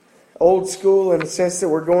old school in the sense that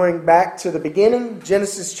we're going back to the beginning,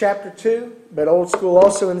 Genesis chapter 2, but old school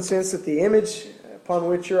also in the sense that the image upon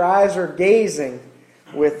which your eyes are gazing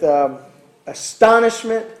with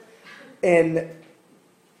astonishment and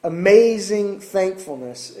amazing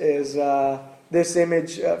thankfulness is this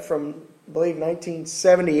image from, I believe,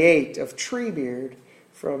 1978 of Treebeard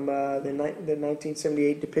from the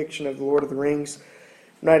 1978 depiction of The Lord of the Rings.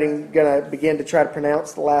 I'm not even going to begin to try to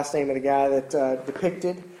pronounce the last name of the guy that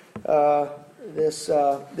depicted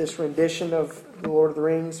this rendition of The Lord of the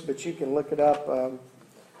Rings, but you can look it up.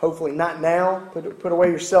 Hopefully not now. Put away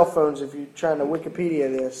your cell phones if you're trying to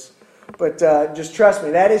Wikipedia this. But just trust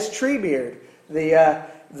me, that is Treebeard,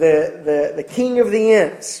 the king of the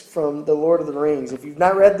Ents from The Lord of the Rings. If you've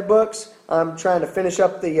not read the books, I'm trying to finish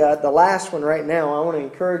up the last one right now. I want to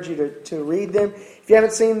encourage you to read them. If you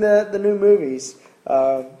haven't seen the new movies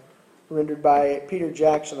rendered by Peter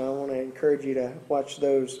Jackson, I want to encourage you to watch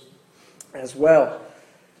those as well.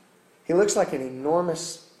 He looks like an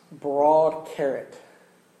enormous, broad carrot.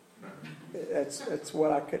 That's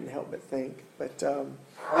what I couldn't help but think. But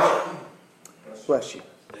bless you.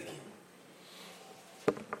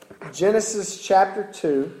 Genesis chapter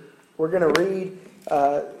 2. We're going to read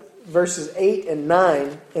verses 8 and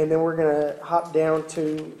 9, and then we're going to hop down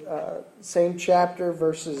to same chapter,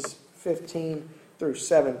 verses 15 through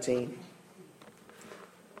 17.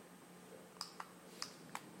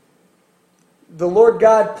 The Lord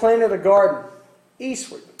God planted a garden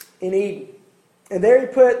eastward in Eden, and there He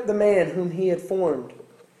put the man whom He had formed.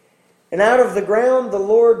 And out of the ground the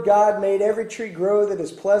Lord God made every tree grow that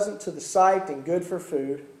is pleasant to the sight and good for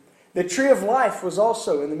food. The tree of life was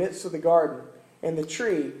also in the midst of the garden, and the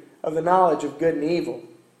tree of the knowledge of good and evil.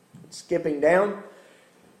 Skipping down.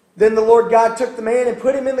 Then the Lord God took the man and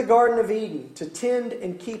put him in the Garden of Eden to tend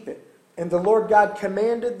and keep it. And the Lord God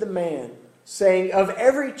commanded the man, saying, Of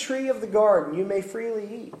every tree of the garden you may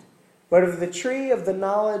freely eat, but of the tree of the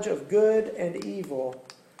knowledge of good and evil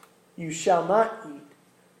you shall not eat.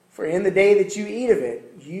 For in the day that you eat of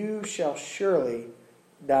it, you shall surely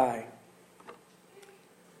die.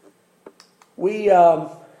 We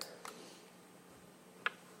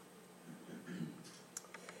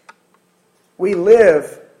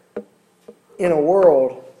live in a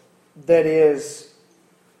world that is,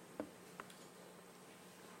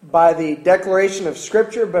 by the declaration of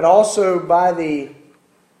Scripture, but also by the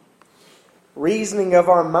reasoning of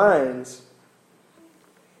our minds,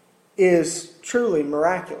 is truly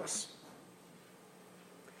miraculous.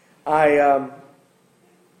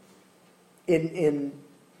 In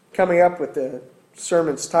coming up with the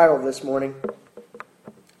sermon's title this morning,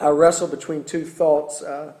 I wrestled between two thoughts,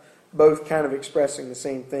 both kind of expressing the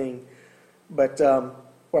same thing. But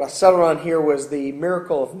what I settled on here was the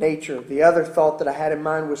miracle of nature. The other thought that I had in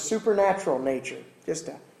mind was supernatural nature. Just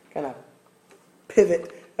to kind of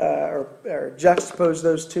pivot or juxtapose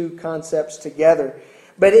those two concepts together.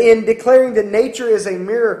 But in declaring that nature is a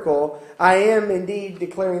miracle, I am indeed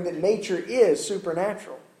declaring that nature is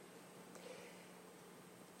supernatural.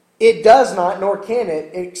 It does not, nor can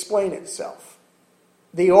it, explain itself.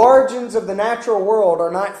 The origins of the natural world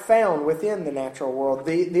are not found within the natural world.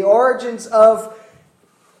 The origins of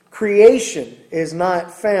creation is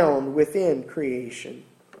not found within creation.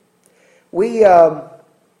 We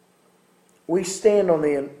stand on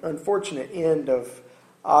the unfortunate end of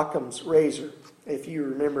Occam's razor. If you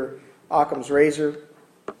remember Occam's razor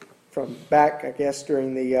from back, I guess,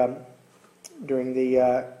 during the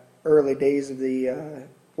early days of the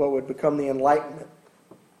what would become the Enlightenment.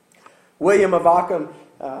 William of Occam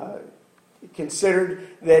considered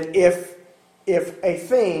that if a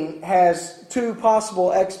thing has two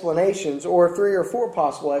possible explanations or three or four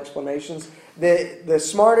possible explanations, the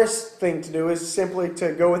smartest thing to do is simply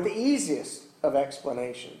to go with the easiest of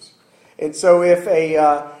explanations. And so if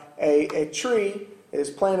a tree is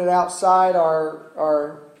planted outside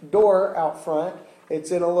our door out front,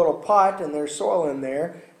 it's in a little pot and there's soil in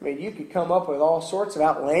there. I mean, you could come up with all sorts of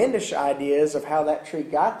outlandish ideas of how that tree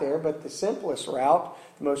got there, but the simplest route,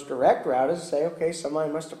 the most direct route, is to say, okay,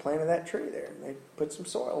 somebody must have planted that tree there, and they put some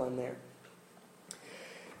soil in there.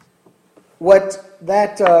 What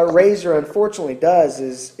that razor unfortunately does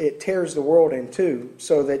is it tears the world in two,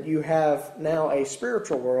 so that you have now a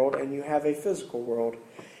spiritual world and you have a physical world.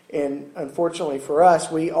 And unfortunately for us,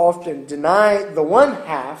 we often deny the one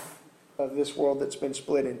half of this world that's been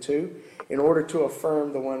split in two in order to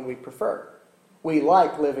affirm the one we prefer. We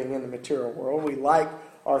like living in the material world. We like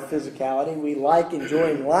our physicality. We like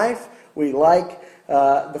enjoying life. We like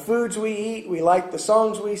the foods we eat. We like the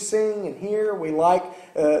songs we sing and hear. We like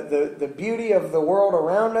the beauty of the world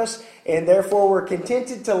around us. And therefore we're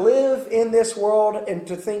contented to live in this world and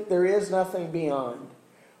to think there is nothing beyond.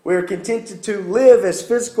 We're contented to live as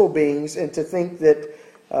physical beings and to think that,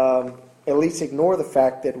 at least ignore the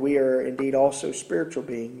fact that we are indeed also spiritual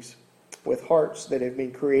beings with hearts that have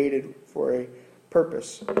been created for a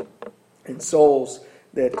purpose and souls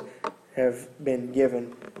that have been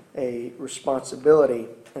given a responsibility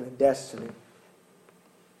and a destiny.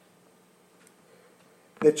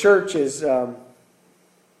 The church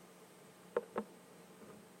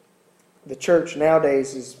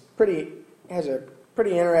nowadays has a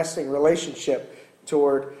pretty interesting relationship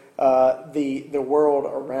toward the world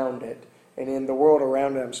around it. And in the world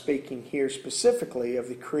around it, I'm speaking here specifically of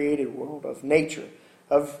the created world, of nature,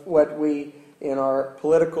 of what we in our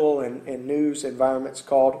political and news environments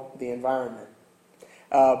called the environment.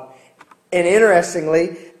 And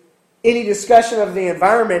interestingly, any discussion of the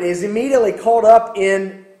environment is immediately caught up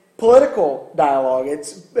in political dialogue.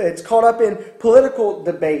 It's caught up in political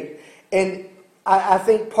debate. And I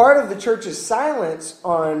think part of the church's silence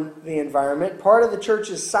on the environment, part of the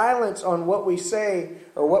church's silence on what we say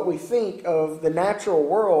or what we think of the natural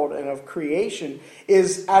world and of creation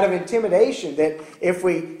is out of intimidation, that if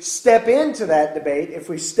we step into that debate, if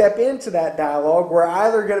we step into that dialogue, we're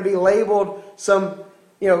either going to be labeled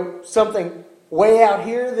something way out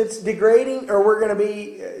here that's degrading, or we're going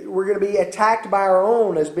to be attacked by our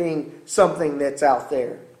own as being something that's out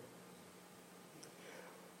there.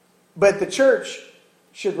 But the church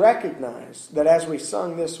should recognize that, as we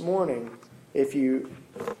sung this morning, if you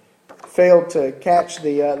failed to catch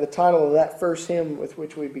the title of that first hymn with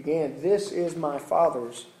which we began, "This is my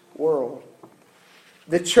Father's world."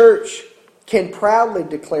 The church can proudly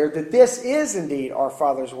declare that this is indeed our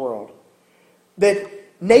Father's world. That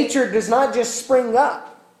nature does not just spring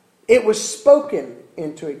up. It was spoken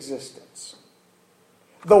into existence.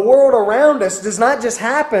 The world around us does not just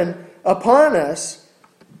happen upon us.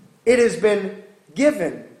 It has been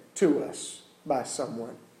given to us by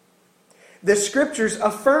someone. The Scriptures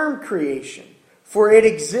affirm creation, for it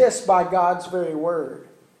exists by God's very word.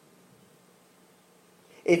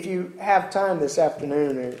 If you have time this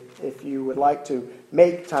afternoon, or if you would like to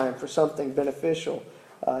make time for something beneficial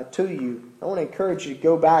to you, I want to encourage you to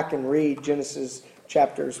go back and read Genesis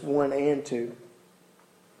chapters 1 and 2.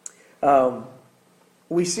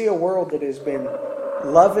 We see a world that has been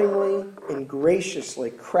lovingly and graciously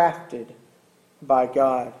crafted by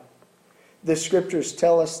God. The Scriptures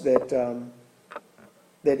tell us that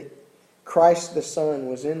Christ the Son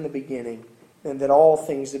was in the beginning, and that all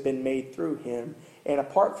things have been made through Him. And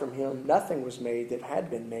apart from Him, nothing was made that had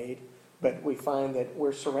been made. But we find that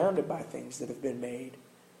we're surrounded by things that have been made.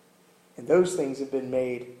 And those things have been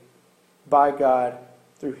made by God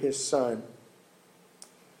through His Son.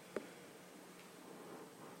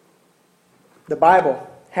 The Bible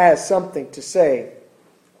has something to say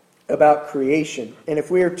about creation. And if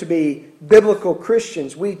we are to be biblical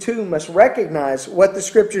Christians, we too must recognize what the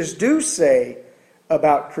Scriptures do say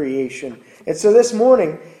about creation. And so this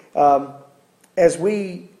morning, as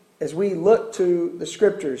we look to the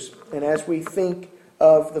Scriptures, and as we think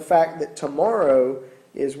of the fact that tomorrow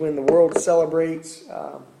is when the world celebrates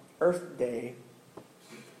Earth Day,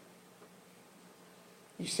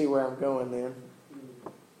 you see where I'm going then,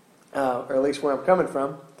 or at least where I'm coming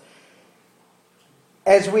from.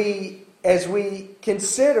 As we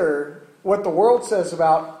consider what the world says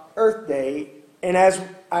about Earth Day, and as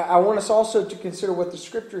I want us also to consider what the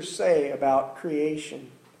Scriptures say about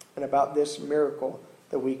creation and about this miracle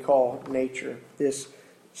that we call nature, this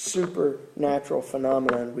supernatural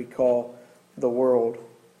phenomenon we call the world.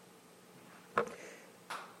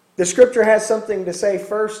 The Scripture has something to say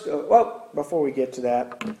first. Well, before we get to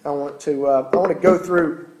that, I want to go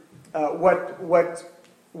through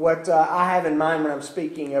what I have in mind when I'm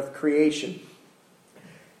speaking of creation.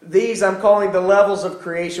 These I'm calling the levels of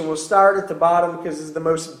creation. We'll start at the bottom because it's the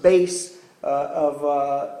most base of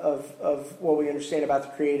what we understand about the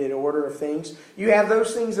created order of things. You have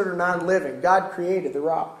those things that are non-living. God created the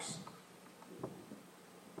rocks.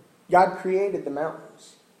 God created the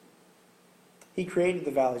mountains. He created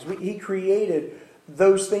the valleys. He created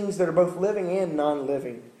those things that are both living and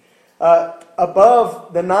non-living.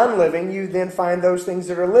 Above the non-living, you then find those things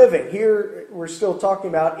that are living. Here, we're still talking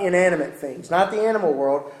about inanimate things, not the animal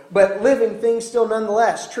world, but living things still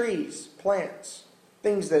nonetheless. Trees, plants,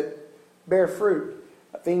 things that bear fruit,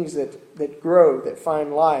 things that grow, that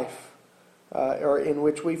find life, or in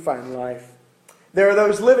which we find life. There are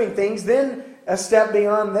those living things. Then a step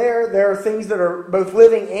beyond there are things that are both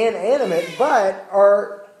living and animate, but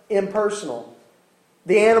are impersonal.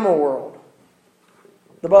 The animal world.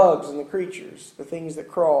 The bugs and the creatures. The things that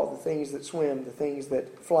crawl, the things that swim, the things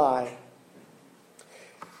that fly.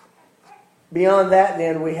 Beyond that,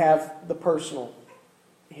 then, we have the personal.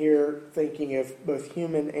 Here, thinking of both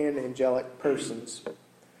human and angelic persons.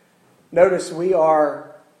 Notice we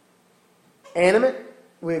are animate.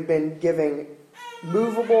 We've been given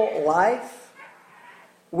movable life.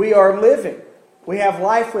 We are living. We have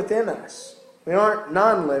life within us. We aren't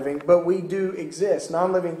non-living, but we do exist.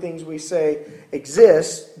 Non-living things we say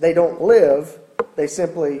exist. They don't live. They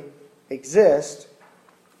simply exist.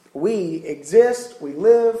 We exist, we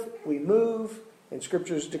live, we move, and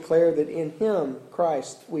Scriptures declare that in Him,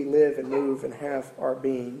 Christ, we live and move and have our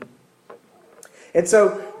being. And so,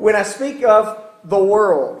 when I speak of the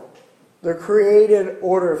world, the created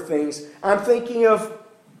order of things, I'm thinking of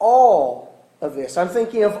all of this. I'm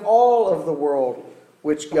thinking of all of the world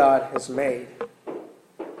which God has made.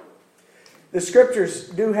 The Scriptures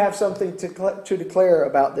do have something to declare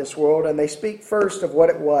about this world, and they speak first of what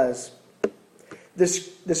it was.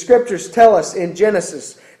 The Scriptures tell us in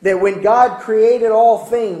Genesis that when God created all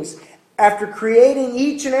things, after creating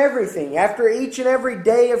each and everything, after each and every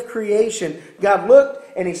day of creation, God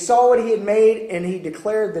looked and He saw what He had made and He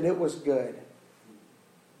declared that it was good.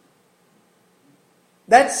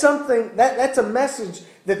 That's something, that's a message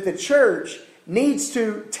that the church needs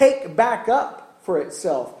to take back up for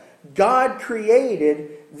itself. God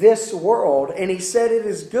created this world and He said it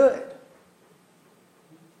is good.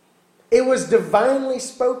 It was divinely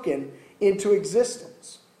spoken into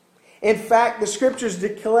existence. In fact, the Scriptures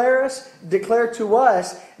declare to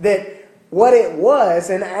us that what it was,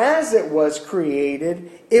 and as it was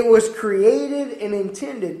created and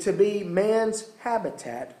intended to be man's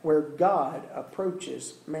habitat where God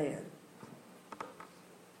approaches man.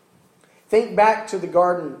 Think back to the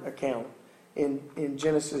garden account in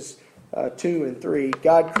Genesis 2 and 3.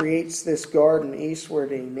 God creates this garden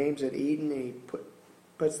eastward and He names it Eden. And He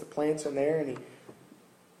puts the plants in there and He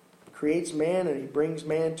creates man and He brings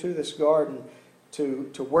man to this garden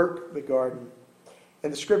to work the garden.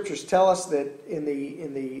 And the Scriptures tell us that in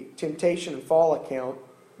the temptation and fall account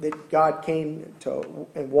that God came to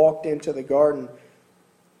and walked into the garden.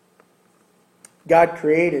 God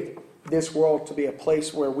created this world to be a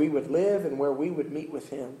place where we would live and where we would meet with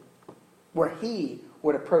Him, where He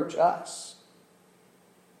would approach us.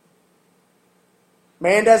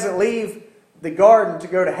 Man doesn't leave the garden to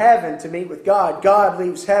go to heaven to meet with God. God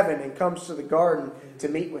leaves heaven and comes to the garden to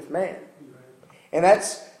meet with man. And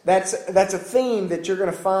that's a theme that you're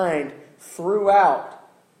going to find throughout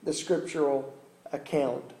the scriptural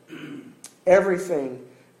account. Everything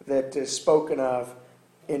that is spoken of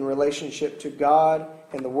in relationship to God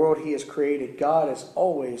and the world He has created, God is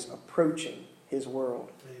always approaching His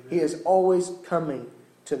world. Amen. He is always coming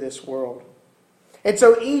to this world. And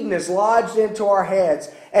so Eden is lodged into our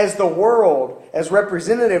heads as the world, as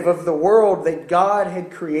representative of the world that God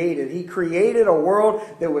had created. He created a world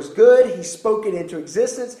that was good. He spoke it into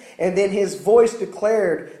existence. And then His voice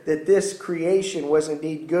declared that this creation was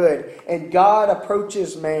indeed good. And God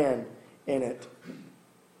approaches man in it.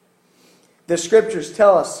 The Scriptures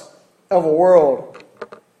tell us of a world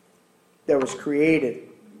that was created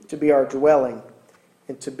to be our dwelling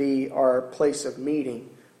and to be our place of meeting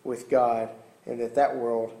with God, and that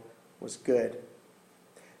world was good.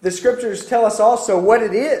 The Scriptures tell us also what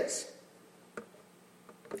it is.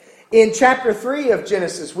 In chapter 3 of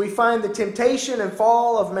Genesis, we find the temptation and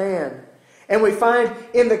fall of man. And we find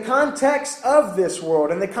in the context of this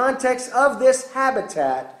world, in the context of this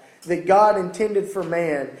habitat that God intended for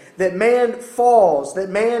man, that man falls, that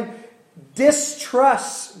man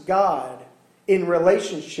distrusts God in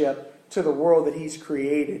relationship to the world that He's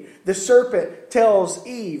created. The serpent tells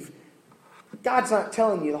Eve, God's not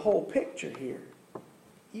telling you the whole picture here.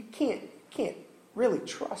 You can't really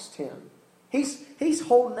trust Him. He's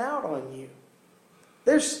holding out on you.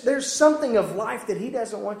 There's something of life that He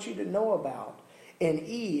doesn't want you to know about. And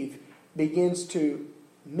Eve begins to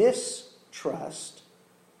mistrust,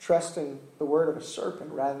 trusting the word of a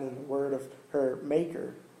serpent rather than the word of her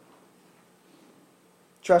Maker.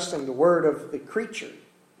 Trusting the word of the creature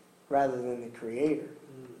rather than the Creator.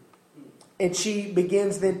 And she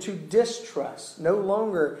begins then to distrust. No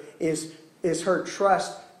longer is her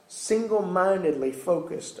trust single-mindedly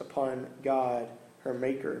focused upon God, her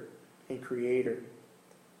Maker and Creator.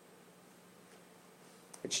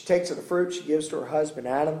 And she takes of the fruit, she gives to her husband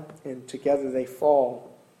Adam, and together they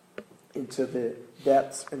fall into the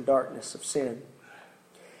depths and darkness of sin.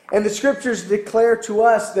 And the Scriptures declare to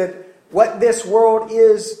us that What this world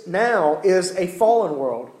is now is a fallen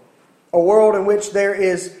world. A world in which there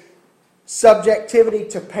is subjectivity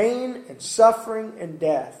to pain and suffering and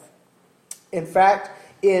death. In fact,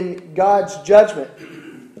 in God's judgment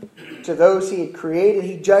to those He had created,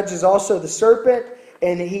 He judges also the serpent,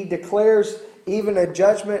 and He declares even a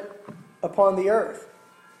judgment upon the earth.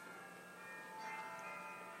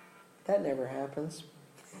 That never happens.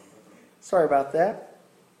 Sorry about that.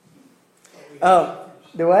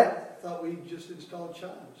 Do what? I thought we just installed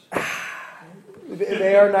chimes.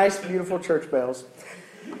 They are nice, beautiful church bells.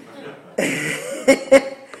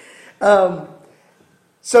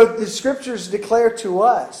 So the Scriptures declare to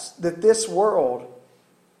us that this world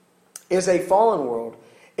is a fallen world.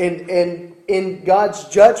 And in God's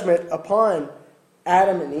judgment upon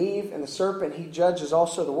Adam and Eve and the serpent, He judges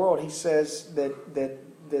also the world. He says that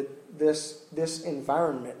this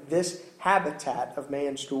environment, this habitat of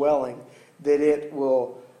man's dwelling, that it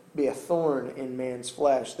will be a thorn in man's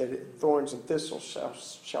flesh, that thorns and thistles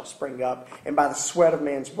shall spring up, and by the sweat of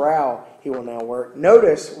man's brow he will now work.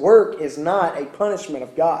 Notice, work is not a punishment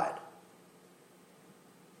of God.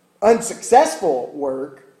 Unsuccessful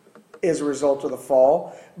work is a result of the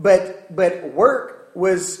fall, but work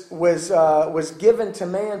was given to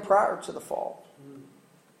man prior to the fall.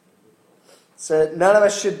 So none of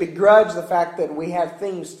us should begrudge the fact that we have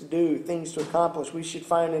things to do, things to accomplish. We should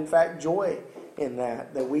find, in fact, joy in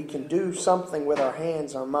that we can do something with our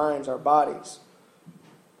hands, our minds, our bodies.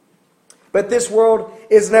 But this world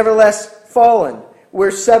is nevertheless fallen.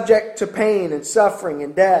 We're subject to pain and suffering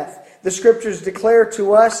and death. The Scriptures declare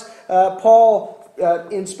to us, Paul,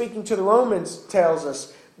 in speaking to the Romans, tells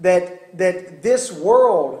us that this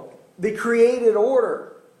world, the created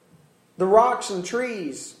order, the rocks and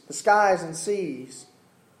trees, the skies and seas,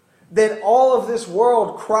 that all of this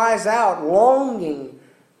world cries out, longing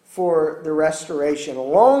for the restoration,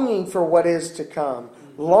 longing for what is to come,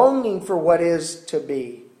 longing for what is to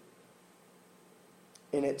be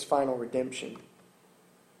in its final redemption.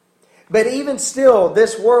 But even still,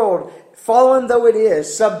 this world, fallen though it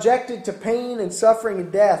is, subjected to pain and suffering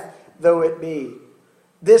and death though it be,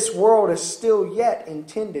 this world is still yet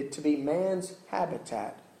intended to be man's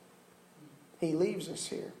habitat. He leaves us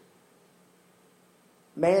here.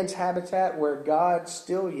 Man's habitat where God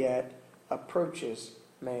still yet approaches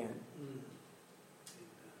man.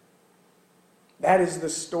 That is the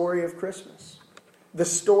story of Christmas. The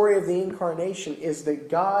story of the incarnation is that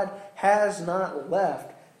God has not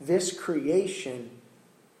left this creation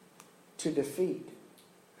to defeat,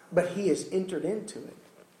 but He has entered into it.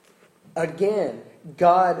 Again,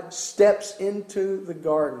 God steps into the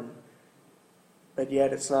garden, but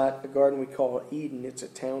yet it's not a garden we call Eden, it's a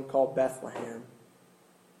town called Bethlehem.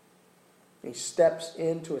 He steps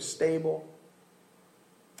into a stable,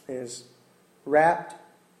 is wrapped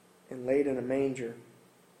and laid in a manger.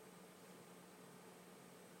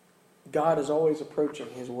 God is always approaching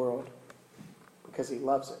His world because He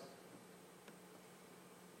loves it.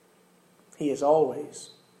 He is always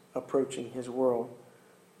approaching His world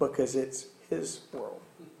because it's His world.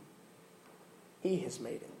 He has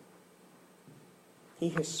made it. He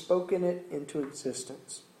has spoken it into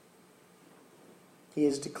existence. He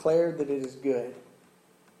has declared that it is good.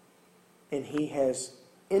 And He has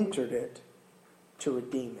entered it to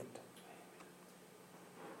redeem it.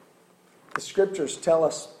 The Scriptures tell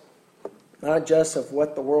us not just of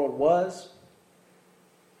what the world was,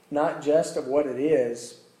 not just of what it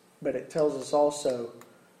is, but it tells us also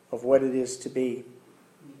of what it is to be.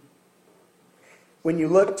 When you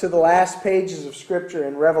look to the last pages of Scripture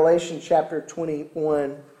in Revelation chapter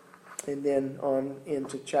 21 and then on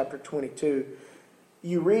into chapter 22,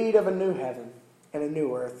 you read of a new heaven and a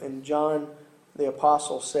new earth. And John the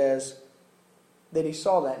Apostle says that he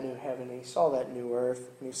saw that new heaven and he saw that new earth.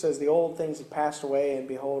 And he says the old things had passed away and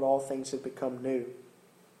behold, all things had become new.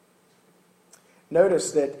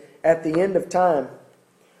 Notice that at the end of time,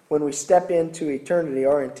 when we step into eternity,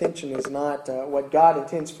 our intention is not, what God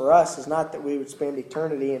intends for us is not that we would spend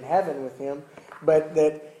eternity in heaven with Him, but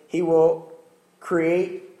that He will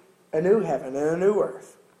create a new heaven and a new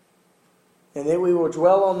earth. And that we will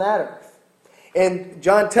dwell on that earth. And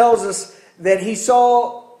John tells us that he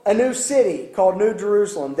saw a new city called New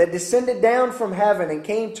Jerusalem that descended down from heaven and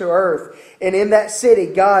came to earth. And in that city,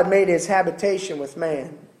 God made His habitation with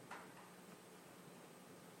man.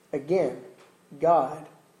 Again, God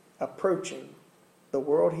approaching the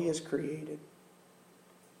world He has created.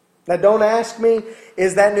 Now don't ask me,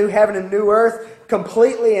 is that new heaven and new earth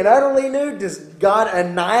completely and utterly new? Does God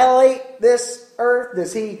annihilate this earth?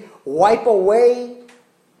 Does He wipe away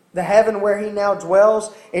the heaven where He now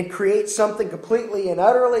dwells and create something completely and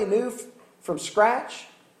utterly new from scratch?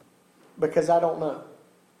 Because I don't know.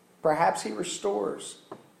 Perhaps He restores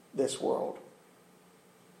this world.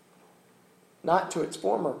 Not to its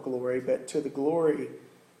former glory, but to the glory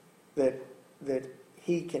that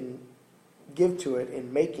He can give to it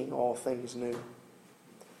in making all things new.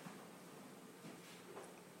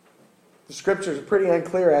 The Scriptures are pretty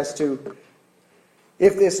unclear as to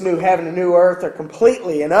if this new heaven and new earth are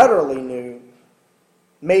completely and utterly new,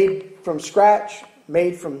 made from scratch,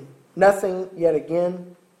 made from nothing yet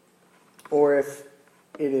again, or if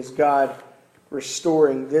it is God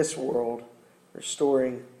restoring this world,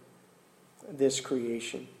 restoring this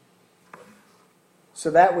creation. So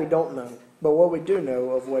that we don't know. But what we do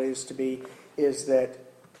know of what is to be is that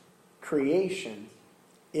creation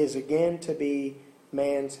is again to be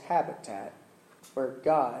man's habitat, where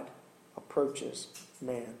God approaches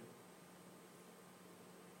man.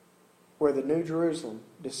 Where the New Jerusalem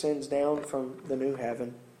descends down from the new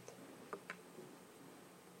heaven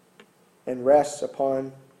and rests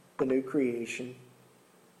upon the new creation,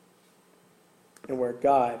 and where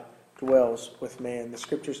God dwells with man. The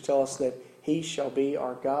Scriptures tell us that He shall be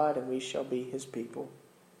our God and we shall be His people.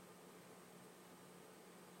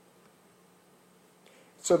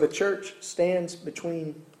 So the church stands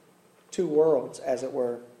between two worlds, as it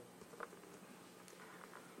were.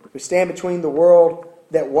 We stand between the world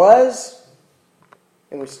that was,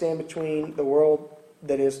 and we stand between the world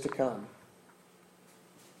that is to come.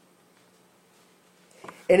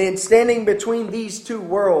 And in standing between these two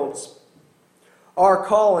worlds, our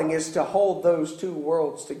calling is to hold those two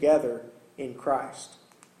worlds together in Christ.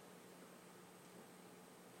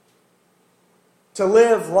 To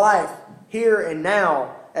live life here and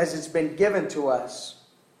now as it's been given to us.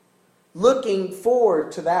 Looking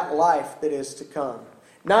forward to that life that is to come.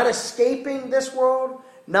 Not escaping this world,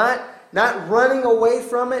 not running away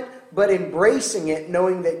from it, but embracing it,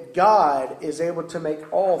 knowing that God is able to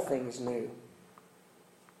make all things new.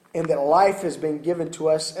 And that life has been given to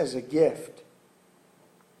us as a gift.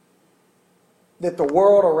 That the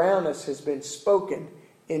world around us has been spoken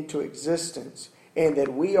into existence. And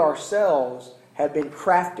that we ourselves have been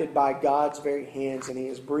crafted by God's very hands, and He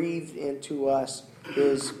has breathed into us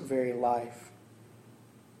His very life.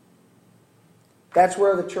 That's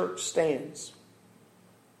where the church stands.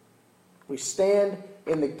 We stand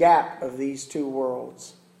in the gap of these two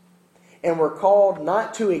worlds. And we're called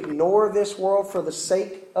not to ignore this world for the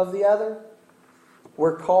sake of the other.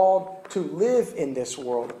 We're called to live in this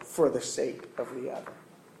world for the sake of the other.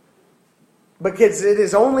 Because it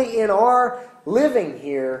is only in our living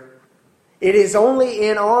here, it is only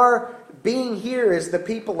in our being here as the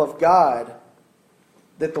people of God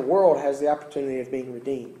that the world has the opportunity of being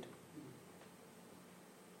redeemed.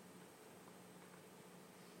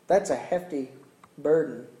 That's a hefty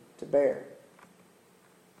burden to bear.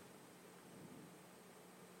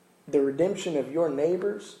 The redemption of your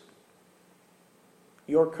neighbors,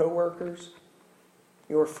 your co-workers,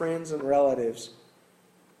 your friends and relatives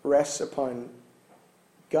rests upon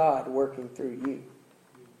God working through you.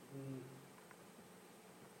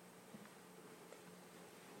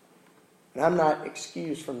 And I'm not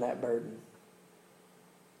excused from that burden.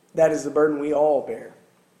 That is the burden we all bear.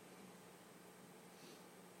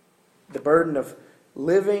 The burden of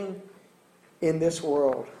living in this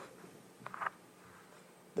world.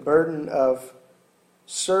 The burden of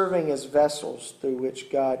serving as vessels through which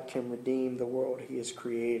God can redeem the world He has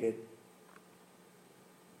created.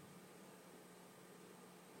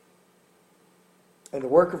 And the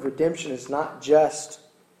work of redemption is not just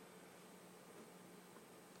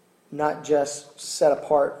set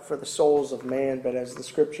apart for the souls of man, but as the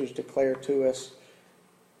Scriptures declare to us,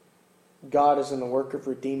 God is in the work of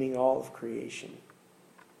redeeming all of creation.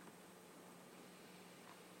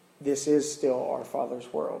 This is still our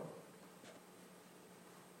Father's world.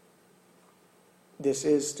 This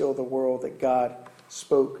is still the world that God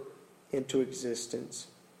spoke into existence,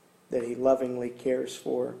 that He lovingly cares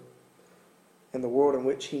for, and the world in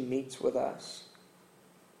which He meets with us.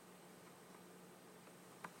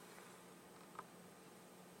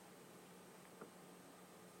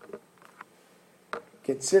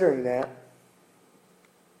 Considering that,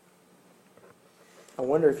 I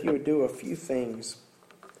wonder if you would do a few things.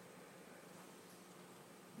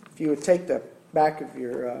 If you would take the back of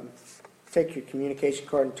take your communication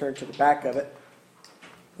card and turn to the back of it.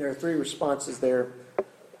 There are 3 responses there. A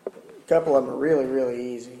couple of them are really,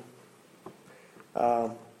 really easy.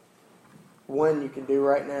 One you can do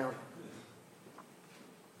right now.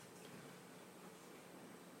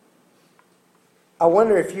 I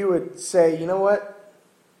wonder if you would say, you know what?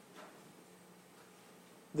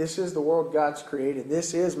 This is the world God's created.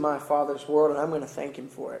 This is my Father's world, and I'm going to thank Him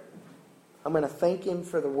for it. I'm going to thank Him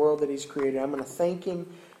for the world that He's created. I'm going to thank Him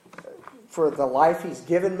for the life He's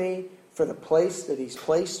given me, for the place that He's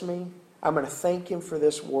placed me. I'm going to thank Him for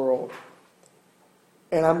this world.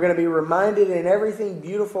 And I'm going to be reminded in everything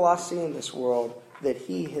beautiful I see in this world that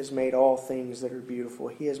He has made all things that are beautiful.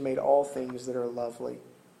 He has made all things that are lovely.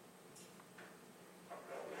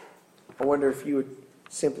 I wonder if you would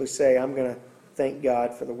simply say, I'm going to thank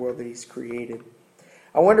God for the world that He's created.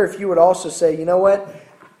 I wonder if you would also say, you know what?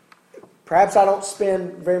 Perhaps I don't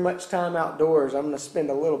spend very much time outdoors. I'm going to spend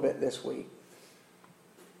a little bit this week.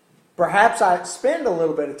 Perhaps I spend a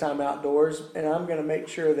little bit of time outdoors, and I'm going to make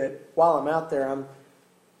sure that while I'm out there, I'm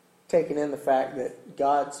taking in the fact that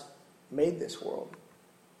God's made this world,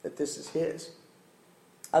 that this is His.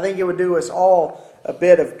 I think it would do us all a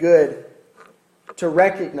bit of good to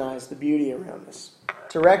recognize the beauty around us,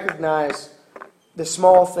 to recognize the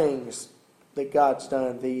small things that God's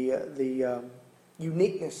done, the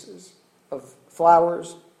uniquenesses of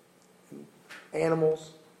flowers, and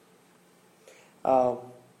animals. I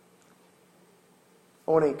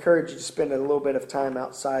want to encourage you to spend a little bit of time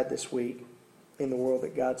outside this week in the world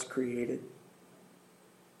that God's created.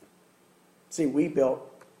 See, we built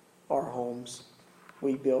our homes.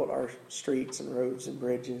 We built our streets and roads and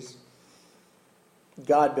bridges.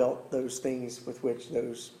 God built those things with which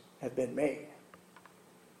those have been made.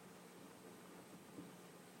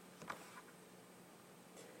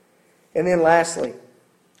 And then lastly,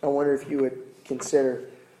 I wonder if you would consider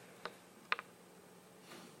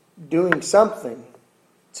doing something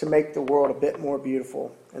to make the world a bit more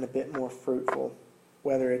beautiful and a bit more fruitful.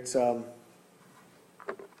 Whether it's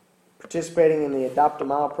participating in the Adopt a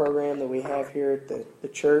Mile program that we have here at the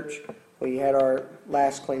church. We had our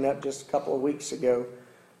last cleanup just a couple of weeks ago,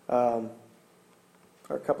 or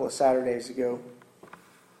a couple of Saturdays ago.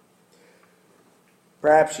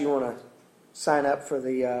 Perhaps you want to sign up for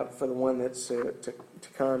the one that's to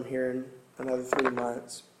come here in another 3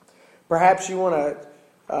 months. Perhaps you want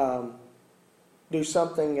to do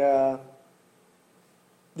something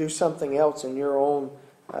else in your own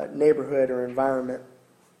neighborhood or environment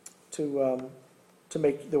to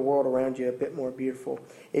make the world around you a bit more beautiful.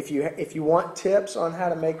 If you want tips on how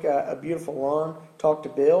to make a beautiful lawn, talk to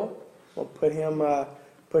Bill. We'll put him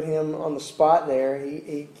on the spot there.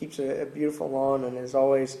 He keeps a beautiful lawn and is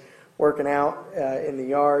always working out in the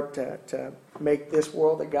yard to make this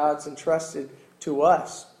world that God's entrusted to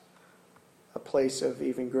us a place of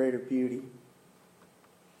even greater beauty.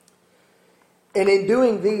 And in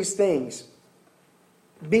doing these things,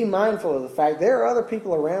 be mindful of the fact there are other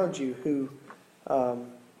people around you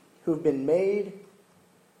who've been made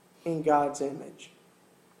in God's image.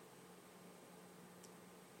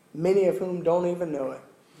 Many of whom don't even know it.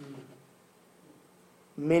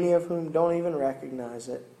 Many of whom don't even recognize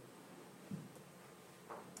it.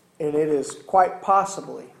 And it is quite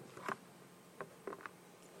possibly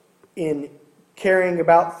in caring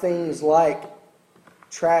about things like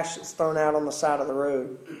trash that's thrown out on the side of the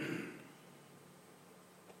road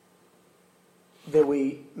that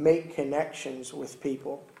we make connections with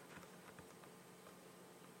people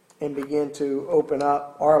and begin to open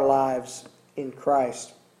up our lives in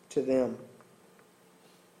Christ to them.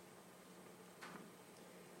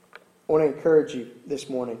 I want to encourage you this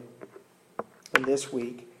morning and this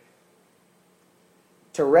week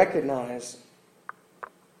to recognize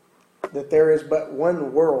that there is but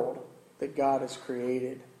one world that God has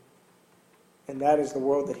created, and that is the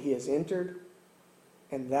world that He has entered,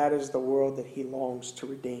 and that is the world that He longs to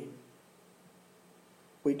redeem.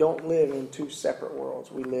 We don't live in two separate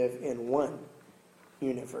worlds. We live in one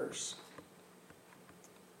universe,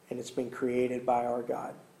 and it's been created by our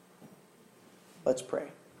God. Let's pray.